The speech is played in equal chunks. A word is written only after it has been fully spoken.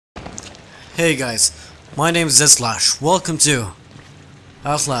Hey guys, my name is Deadslash. Welcome to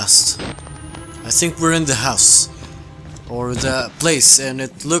Outlast. I think we're in the house or the place, and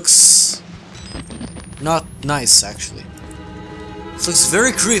it looks not nice actually. It looks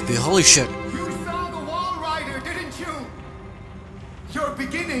very creepy. Holy shit! You saw the wall rider, didn't you? You're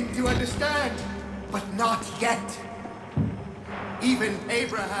beginning to understand, but not yet. Even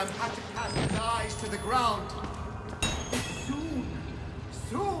Abraham had to cast his eyes to the ground.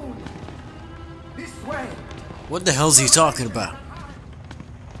 Soon. This way. What the hell's he talking about?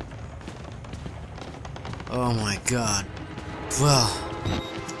 Oh my god. Well.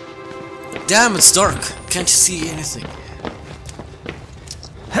 Damn, it's dark. Can't you see anything?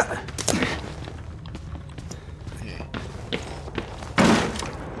 Okay.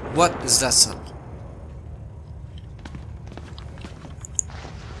 What is that sound?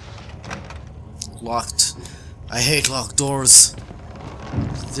 Locked. I hate locked doors.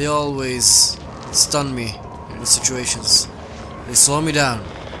 They always stun me in these situations. They slow me down.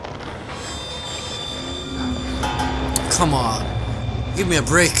 Come on. Give me a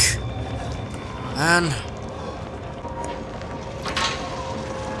break. And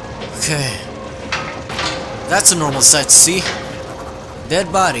okay. That's a normal sight to see.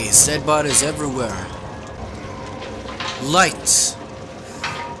 Dead bodies everywhere. Light.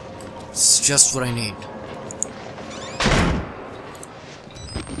 It's just what I need.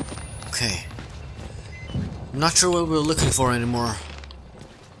 Okay. I'm not sure what we're looking for anymore.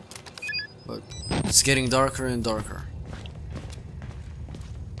 But it's getting darker and darker.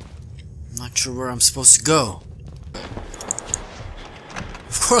 I'm not sure where I'm supposed to go.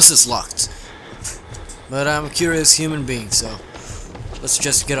 Of course it's locked. But I'm a curious human being, so let's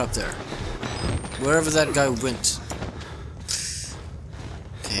just get up there. Wherever that guy went.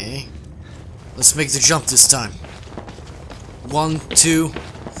 Okay. Let's make the jump this time. 1, 2,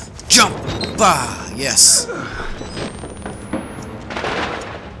 jump! Bah! Yes.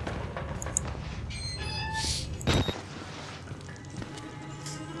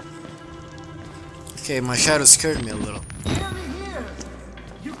 Okay, my shadow scared me a little. Nearly here.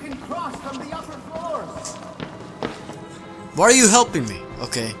 You can cross from the upper floors. Why are you helping me?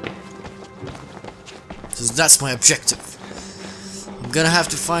 Okay. So that's my objective. I'm gonna have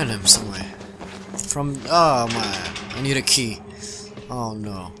to find him somewhere. Oh man, I need a key. Oh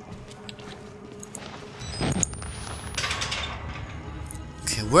no.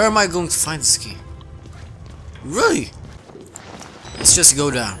 Okay, where am I going to find this key? Really? Let's just go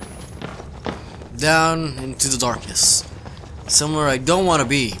down. Down into the darkness. Somewhere I don't want to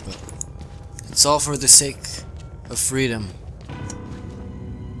be, but it's all for the sake of freedom.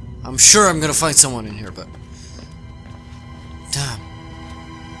 I'm sure I'm gonna find someone in here, but damn.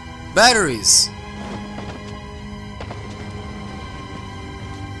 Batteries!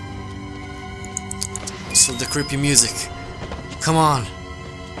 So the creepy music. Come on.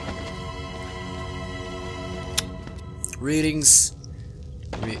 Readings.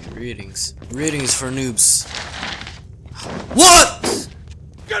 Readings for noobs. What?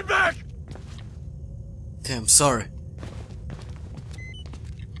 Get back! Okay, I'm sorry.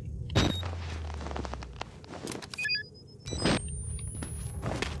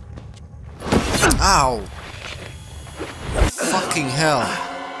 Ow! Fucking hell.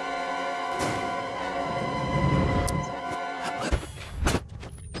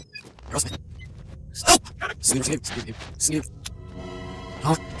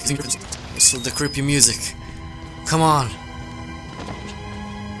 So the creepy music. Come on.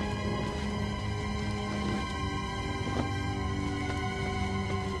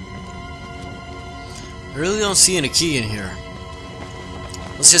 I really don't see any key in here.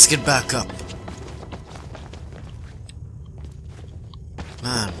 Let's just get back up.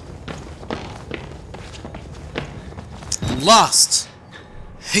 Man. I'm lost.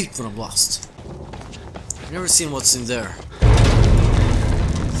 Hate when I'm lost. I've never seen what's in there.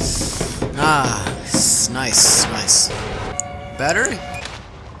 Ah, it's nice. Battery?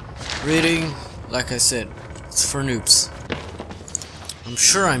 Reading, like I said, it's for noobs. I'm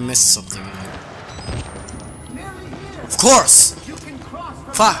sure I missed something in here. Of course!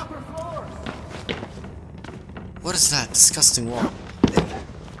 Fuck! What is that disgusting wall?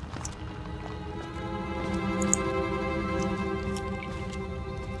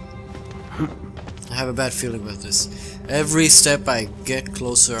 I have a bad feeling about this. Every step I get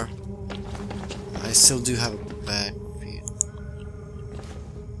closer, I still do have a bad feeling.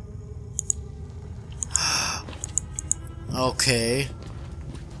 Okay.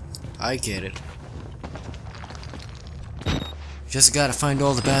 I get it. Just gotta find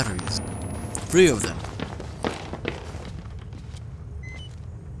all the batteries. 3 of them.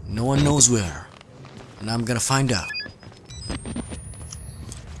 No one knows where. And I'm gonna find out.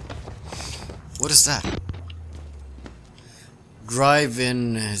 What is that? Drive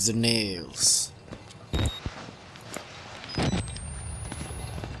in the nails.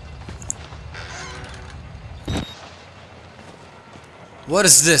 What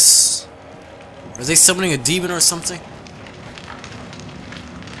is this? Are they summoning a demon or something?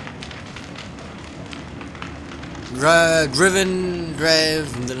 Drive in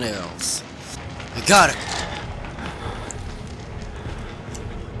the nails. I got it.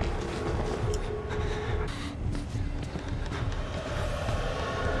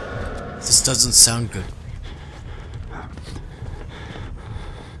 This doesn't sound good.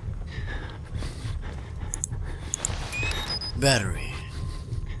 Battery.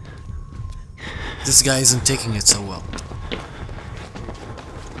 This guy isn't taking it so well.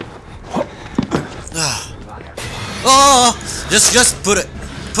 Oh! Just put it.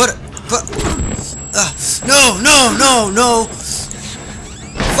 No!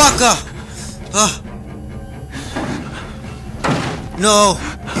 Fuck off! No!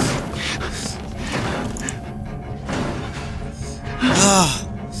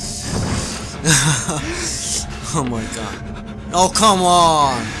 Oh my god. Oh, come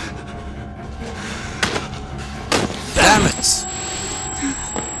on! Damn it!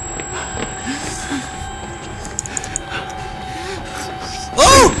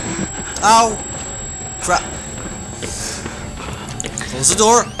 Oh! Ow! Crap. Close the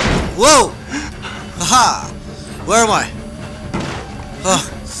door. Whoa! Haha! Where am I?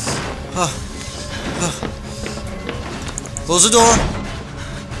 Close the door.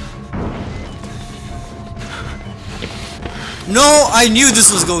 No, I knew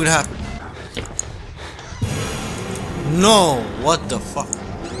this was going to happen. No, what the fuck?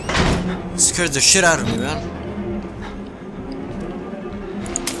 Scared the shit out of me, man.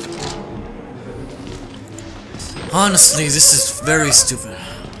 Honestly, this is very stupid.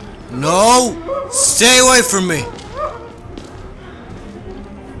 No! Stay away from me!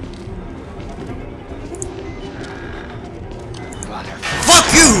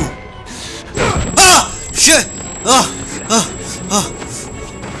 Fuck you! Ah! Shit!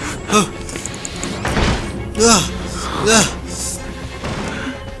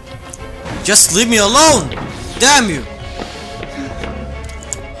 Just leave me alone! Damn you!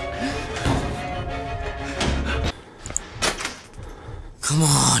 Come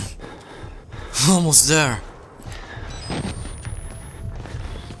on. I'm almost there.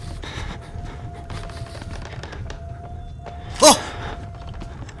 Oh!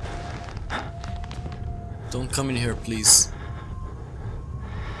 Don't come in here, please.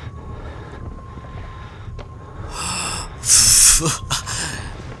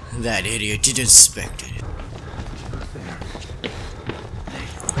 That idiot didn't expect it.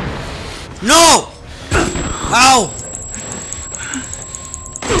 No! Ow!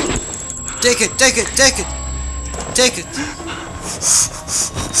 Take it! Take it!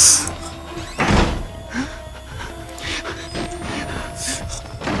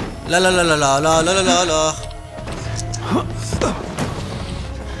 La la la la la la la la la.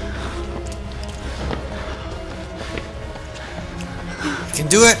 I can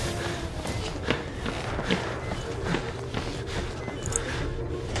do it.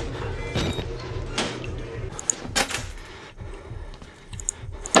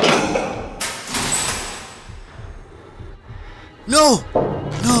 No!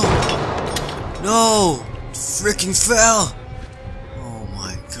 No! Freaking fell! Oh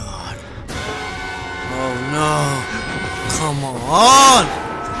my god. Oh no! Come on!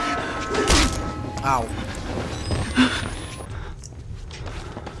 Ow.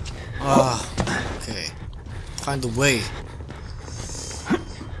 Okay. Find a way.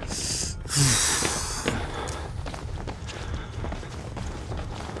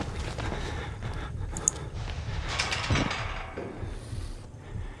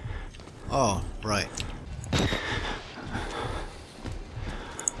 Oh, right.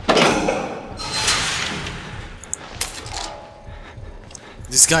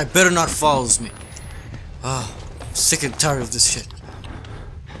 This guy better not follows me. I'm sick and tired of this shit.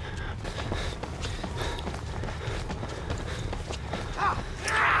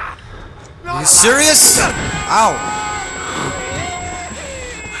 Are you serious? Ow!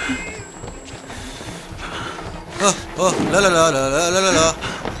 La la la la la la la.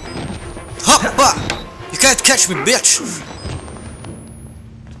 Ha! You can't catch me, bitch!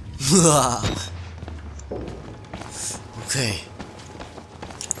 Okay.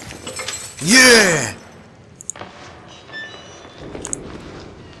 Yeah!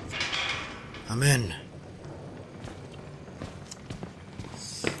 I'm in.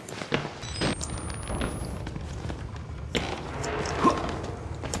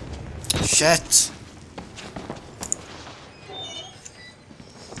 Shit.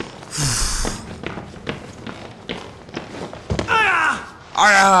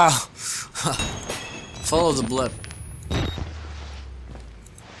 Ah! Follow the blood.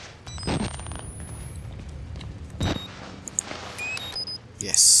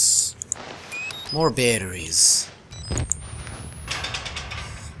 Yes. More batteries.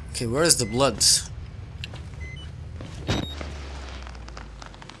 Okay, where's the blood?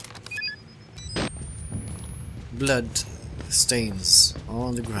 Blood stains all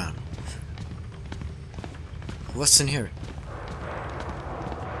on the ground. What's in here?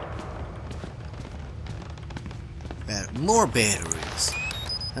 More batteries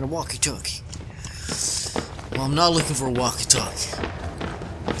and a walkie-talkie. Well, I'm not looking for a walkie-talkie.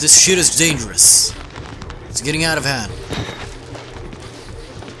 This shit is dangerous. It's getting out of hand.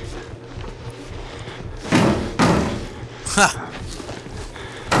 Ha!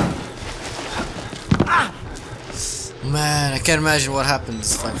 Man, I can't imagine what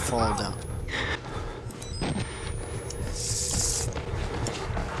happens if I fall down.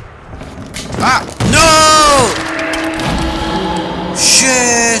 Ah! No!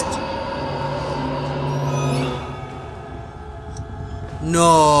 Shit!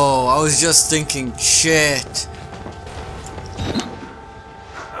 No, I was just thinking, shit.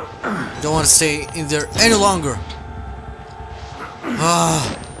 Don't want to stay in there any longer.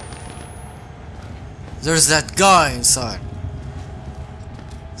 Ah. There's that guy inside.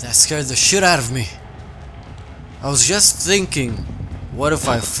 That scared the shit out of me. I was just thinking, what if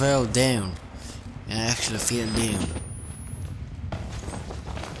I fell down? And I actually fell down.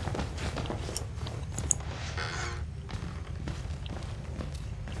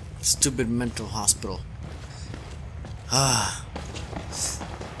 Stupid mental hospital. Ah.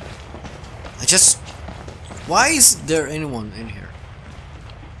 Why is there anyone in here?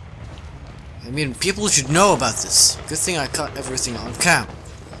 I mean, people should know about this. Good thing I caught everything on cam.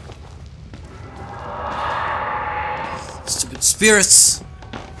 Stupid spirits.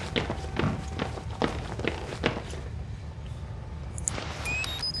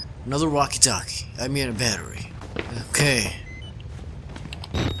 Another walkie-talkie. I mean a battery. Okay.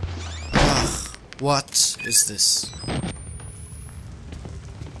 What is this?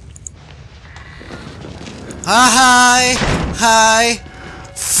 Hi! Hi!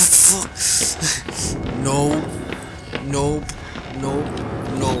 No. Nope. Nope.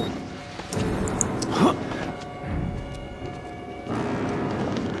 No.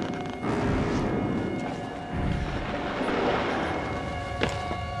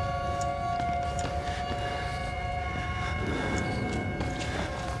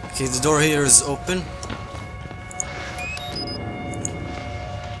 Okay, the door here is open.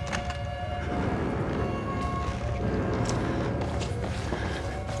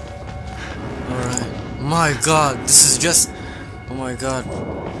 My god, this is just... Oh my god.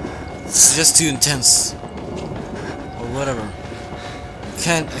 This is just too intense. Or whatever.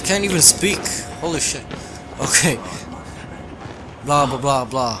 I can't even speak. Holy shit. Okay. Blah blah blah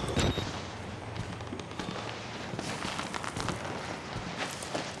blah.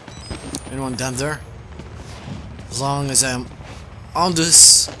 Anyone down there? As long as I'm on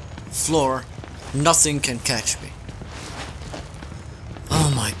this floor, nothing can catch me. Oh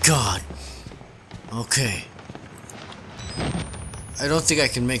my god. Okay. I don't think I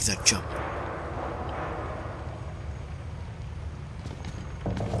can make that jump.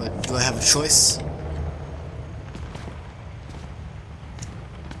 But do I have a choice?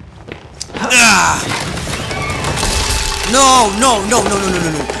 Ah! No, no, no, no, no, no,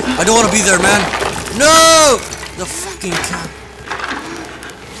 no, no. I don't want to be there, man. No! The fucking cat.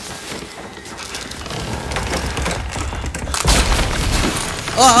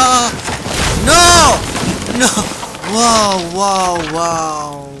 No! No! Wow, wow,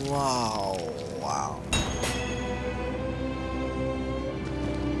 wow, wow, wow.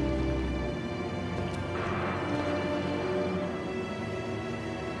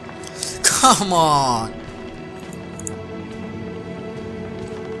 Come on!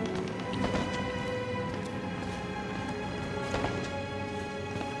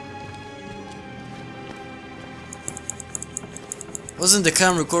 Wasn't the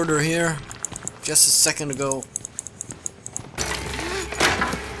camcorder here just a second ago?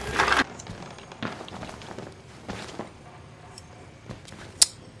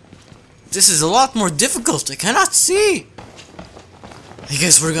 This is a lot more difficult. I cannot see. I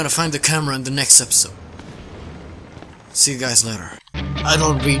guess we're gonna find the camera in the next episode. See you guys later. I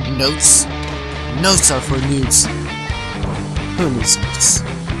don't read notes. Notes are for nudes. Who needs notes?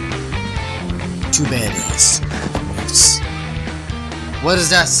 Too bad, guys. What does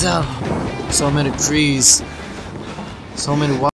that sound? So many trees. So many